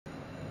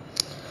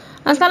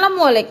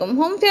আসসালামু আলাইকুম।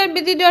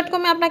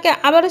 হোমফেয়ারবিডি.com এ আপনাকে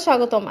আবারও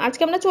স্বাগতম।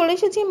 আজকে আমরা চলে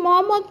এসেছি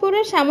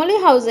মোহাম্মদপুরের শ্যামলী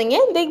হাউজিং এ।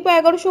 দেখব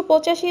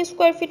 1185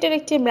 স্কয়ার ফিটের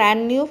একটি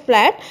ব্র্যান্ড নিউ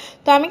ফ্ল্যাট।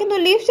 তো আমি কিন্তু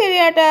লিফট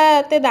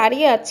এরিয়াটাতে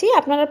দাঁড়িয়ে আছি।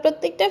 আপনারা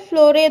প্রত্যেকটা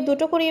ফ্লোরে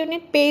দুটো করে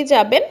ইউনিট পেয়ে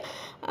যাবেন।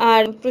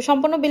 আর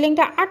সম্পূর্ণ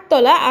বিল্ডিংটা 8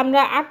 তলা।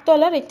 আমরা 8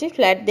 তলার একটি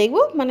ফ্ল্যাট দেখব,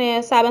 মানে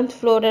 7th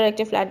ফ্লোরের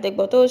একটি ফ্ল্যাট দেখব।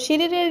 তো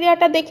সিঁড়ির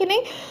এরিয়াটা দেখে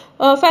নেই।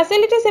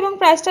 ফ্যাসিলিটিস এবং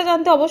প্রাইসটা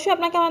জানতে অবশ্যই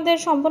আপনাকে আমাদের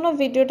সম্পূর্ণ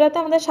ভিডিওটাতে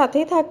আমাদের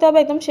সাথেই থাকতে হবে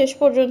একদম শেষ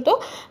পর্যন্ত।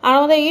 আর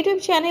আমাদের ইউটিউব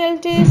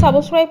চ্যানেলটি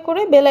সাবস্ক্রাইব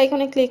করে বেল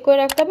আইকনে ক্লিক করে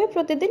রাখতে হবে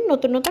প্রতিদিন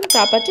নতুন নতুন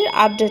প্রপার্টির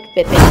আপডেট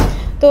পেতে।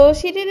 তো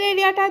সিটির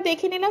এরিয়াটা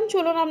দেখে নিলাম,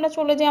 চলুন আমরা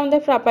চলে যাই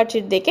আমাদের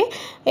প্রপার্টির দিকে।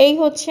 এই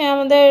হচ্ছে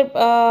আমাদের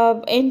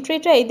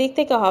এন্ট্রিটা এই দিক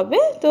থেকে হবে।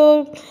 তো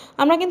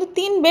আমরা কিন্তু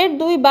 3 বেড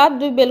 2 বাথ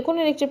 2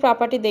 বেলকনির একটি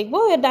প্রপার্টি দেখবো।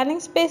 ডাইনিং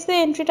স্পেসে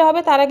এন্ট্রিটা হবে,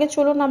 তার আগে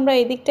চলুন আমরা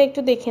এই দিকটা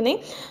একটু দেখে নিই।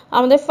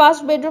 আমাদের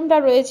ফার্স্ট বেডরুমটা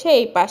রয়েছে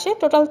এই পাশে,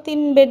 টোটাল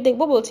 3 বেড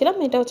দেখবো বলছিলাম।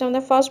 এটা হচ্ছে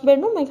আমাদের ফার্স্ট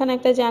বেডরুম। এখানে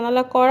একটা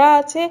জানালা করা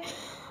আছে,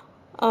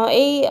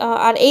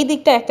 আর এই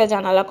দিকটা একটা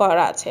জানালা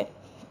করা আছে।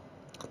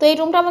 তো এই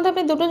রুমটার মধ্যে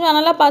আপনি দুটো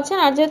জানালা পাচ্ছেন।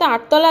 আর যেহেতু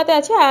 8 তলাতে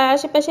আছে, আর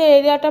আশেপাশের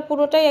এরিয়াটা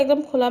পুরোটাই একদম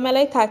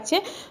খোলামেলাই থাকছে,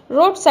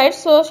 রোড সাইড।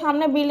 সো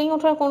সামনে বিল্ডিং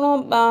ওঠার কোনো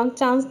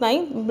চান্স নাই,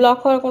 ব্লক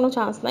হওয়ার কোনো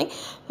চান্স নাই।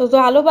 তো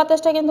আলো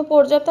বাতাসটা কিন্তু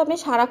পর্যাপ্ত আপনি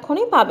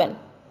সারাক্ষণই পাবেন।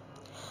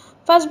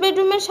 ফার্স্ট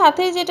বেডরুমের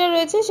সাথেই যেটা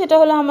রয়েছে সেটা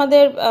হলো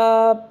আমাদের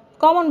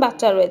কমন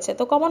বাথটা রয়েছে।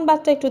 তো কমন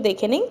বাথটা একটু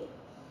দেখে নিই।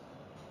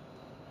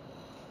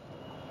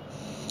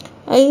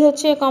 এই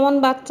হচ্ছে কমন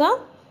বাথটা।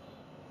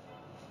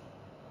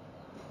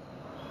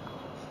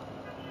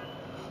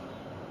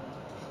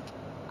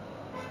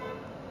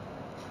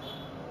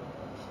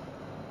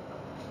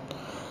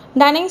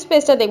 ডাইনিং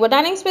স্পেসটা দেখবো।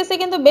 ডাইনিং স্পেসে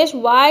কিন্তু বেশ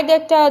ওয়াইড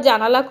একটা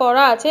জানালা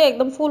করা আছে,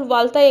 একদম ফুল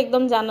ওয়ালটাই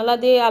একদম জানালা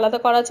দিয়ে আলাদা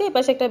করা আছে।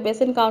 এপাশে একটা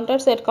বেসিন কাউন্টার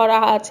সেট করা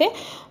আছে,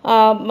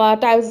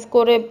 টাইলস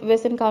করে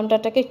বেসিন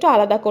কাউন্টারটাকে একটু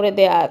আলাদা করে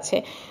দেয়া আছে।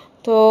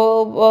 তো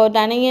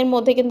ডাইনিংয়ের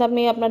মধ্যে কিন্তু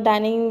আপনি আপনার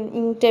ডাইনিং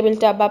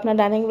টেবিলটা বা আপনার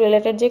ডাইনিং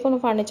রিলেটেড যে কোনো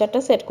ফার্নিচারটা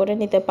সেট করে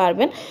নিতে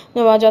পারবেন,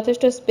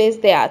 যথেষ্ট স্পেস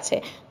দেওয়া আছে।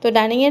 তো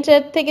ডাইনিংয়ের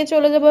থেকে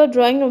চলে যাবো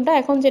ড্রয়িং রুমটা।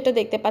 এখন যেটা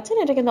দেখতে পাচ্ছেন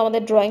এটা কিন্তু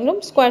আমাদের ড্রয়িং রুম,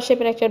 স্কোয়ার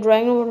শেপের একটা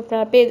ড্রয়িং রুম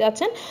আপনারা পেয়ে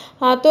যাচ্ছেন।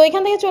 তো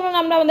এখান থেকে চলুন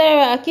আমরা আমাদের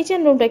কিচেন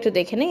রুমটা একটু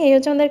দেখে নিই। এই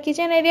হচ্ছে আমাদের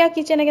কিচেন এরিয়া।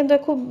 কিচেনে কিন্তু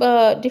খুব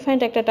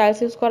ডিফারেন্ট একটা টাইলস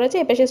ইউজ করা আছে।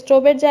 এপাশে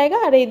স্টোভের জায়গা,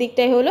 আর এই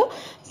দিকটাই হলো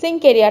সিঙ্ক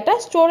এরিয়াটা।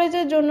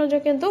 স্টোরেজের জন্য যে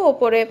কিন্তু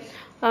ওপরে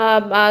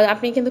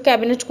আপনি কিন্তু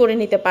ক্যাবিনেট করে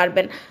নিতে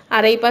পারবেন।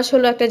 আর এই পাশ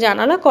হলো একটা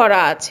জানালা করা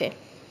আছে,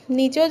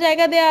 নিচেও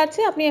জায়গা দেওয়া আছে,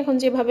 আপনি এখন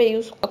যেভাবে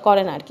ইউজ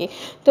করেন আর কি।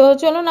 তো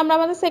চলুন আমরা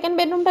আমাদের সেকেন্ড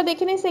বেডরুমটা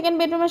দেখে নিই। সেকেন্ড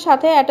বেডরুমের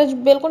সাথে অ্যাটাচ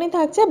বেলকনি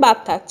থাকছে, বাথ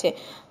থাকছে।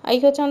 এই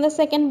হচ্ছে আমাদের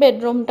সেকেন্ড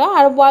বেডরুমটা।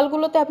 আর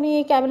ওয়ালগুলোতে আপনি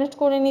ক্যাবিনেট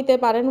করে নিতে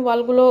পারেন।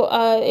 ওয়ালগুলো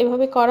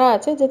এভাবে করা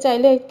আছে যে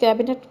চাইলে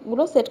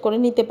ক্যাবিনেটগুলো সেট করে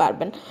নিতে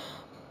পারবেন।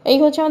 এই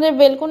হচ্ছে আমাদের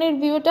বেলকনির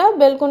ভিউটা।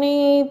 বেলকনি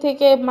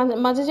থেকে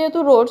মাঝে যেহেতু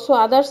রোড, সো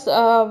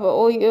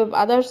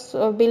আদার্স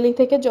বিল্ডিং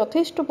থেকে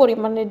যথেষ্ট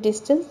পরিমাণের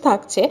ডিস্টেন্স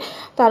থাকছে।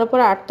 তার উপর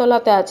 8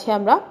 তলাতে আছি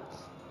আমরা।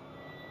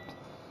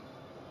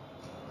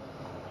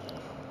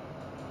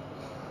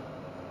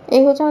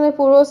 এই হচ্ছে আমাদের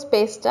পুরো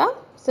স্পেসটা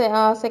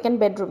সেকেন্ড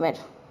বেডরুমের।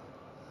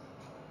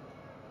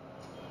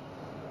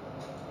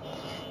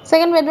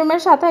 সেকেন্ড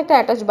বেডরুমের সাথে একটা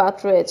অ্যাটাচ বাথ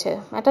রয়েছে।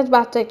 অ্যাটাচ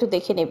বাথটা একটু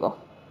দেখে নিব।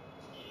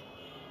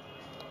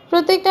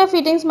 প্রত্যেকটা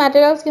ফিটিংস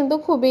ম্যাটেরিয়ালস কিন্তু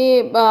খুবই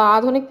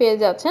আধুনিক পেয়ে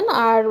যাচ্ছেন।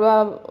 আর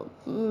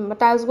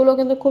টাইলসগুলো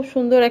কিন্তু খুব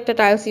সুন্দর একটা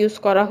টাইলস ইউজ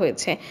করা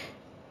হয়েছে।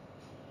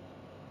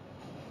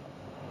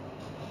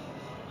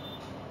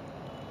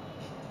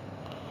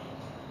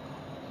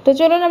 তো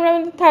চলুন আমরা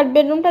আমাদের থার্ড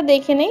বেডরুমটা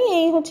দেখে নিই।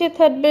 এই হচ্ছে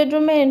থার্ড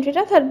বেডরুমের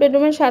এন্ট্রিটা। থার্ড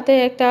বেডরুমের সাথে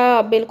একটা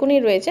বেলকনি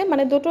রয়েছে,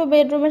 মানে দুটো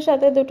বেডরুমের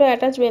সাথে দুটো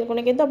অ্যাটাচ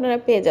বেলকনি কিন্তু আপনারা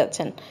পেয়ে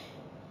যাচ্ছেন।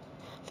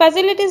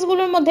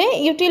 ফ্যাসিলিটিসগুলোর মধ্যে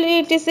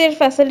ইউটিলিটিসের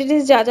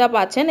ফ্যাসিলিটিস যা যা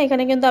পাচ্ছেন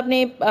এখানে কিন্তু আপনি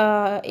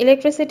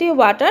ইলেকট্রিসিটি,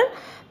 ওয়াটার,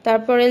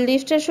 তারপরে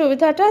লিফটের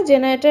সুবিধাটা,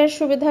 জেনারেটরের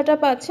সুবিধাটা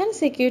পাচ্ছেন,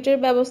 সিকিউরিটির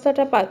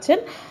ব্যবস্থাটা পাচ্ছেন।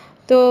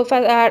 তো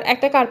আর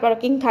একটা কার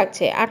পার্কিং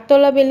থাকছে। 8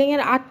 তলা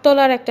বিল্ডিংয়ের 8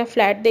 তলার একটা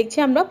ফ্ল্যাট দেখছি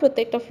আমরা।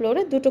 প্রত্যেকটা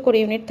ফ্লোরে দুটো করে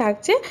ইউনিট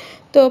থাকছে।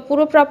 তো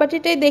পুরো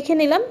প্রপার্টিটাই দেখে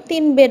নিলাম।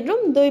 3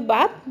 বেডরুম 2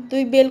 বাথ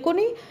 2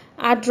 বেলকনি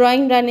আর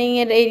ড্রয়িং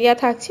ডাইনিংয়ের এরিয়া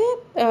থাকছে।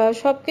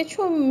 সব কিছু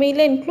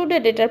মিলে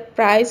ইনক্লুডেড এটার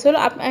প্রাইস হলো,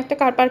 একটা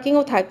কার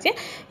পার্কিংও থাকছে।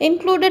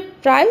 ইনক্লুডেড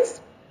প্রাইস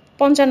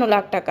 55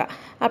 লাখ টাকা।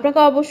 আপনাকে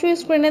অবশ্যই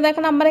স্ক্রিনে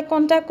দেখা নাম্বারে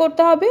কন্ট্যাক্ট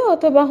করতে হবে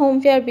অথবা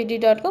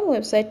homefairbd.com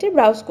ওয়েবসাইটটি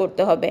ব্রাউজ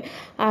করতে হবে।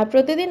 আর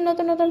প্রতিদিন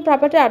নতুন নতুন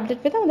প্রপার্টি আপডেট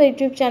পেতে আমাদের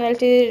ইউটিউব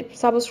চ্যানেলটি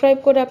সাবস্ক্রাইব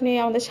করে আপনি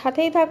আমাদের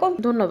সাথেই থাকুন।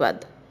 ধন্যবাদ।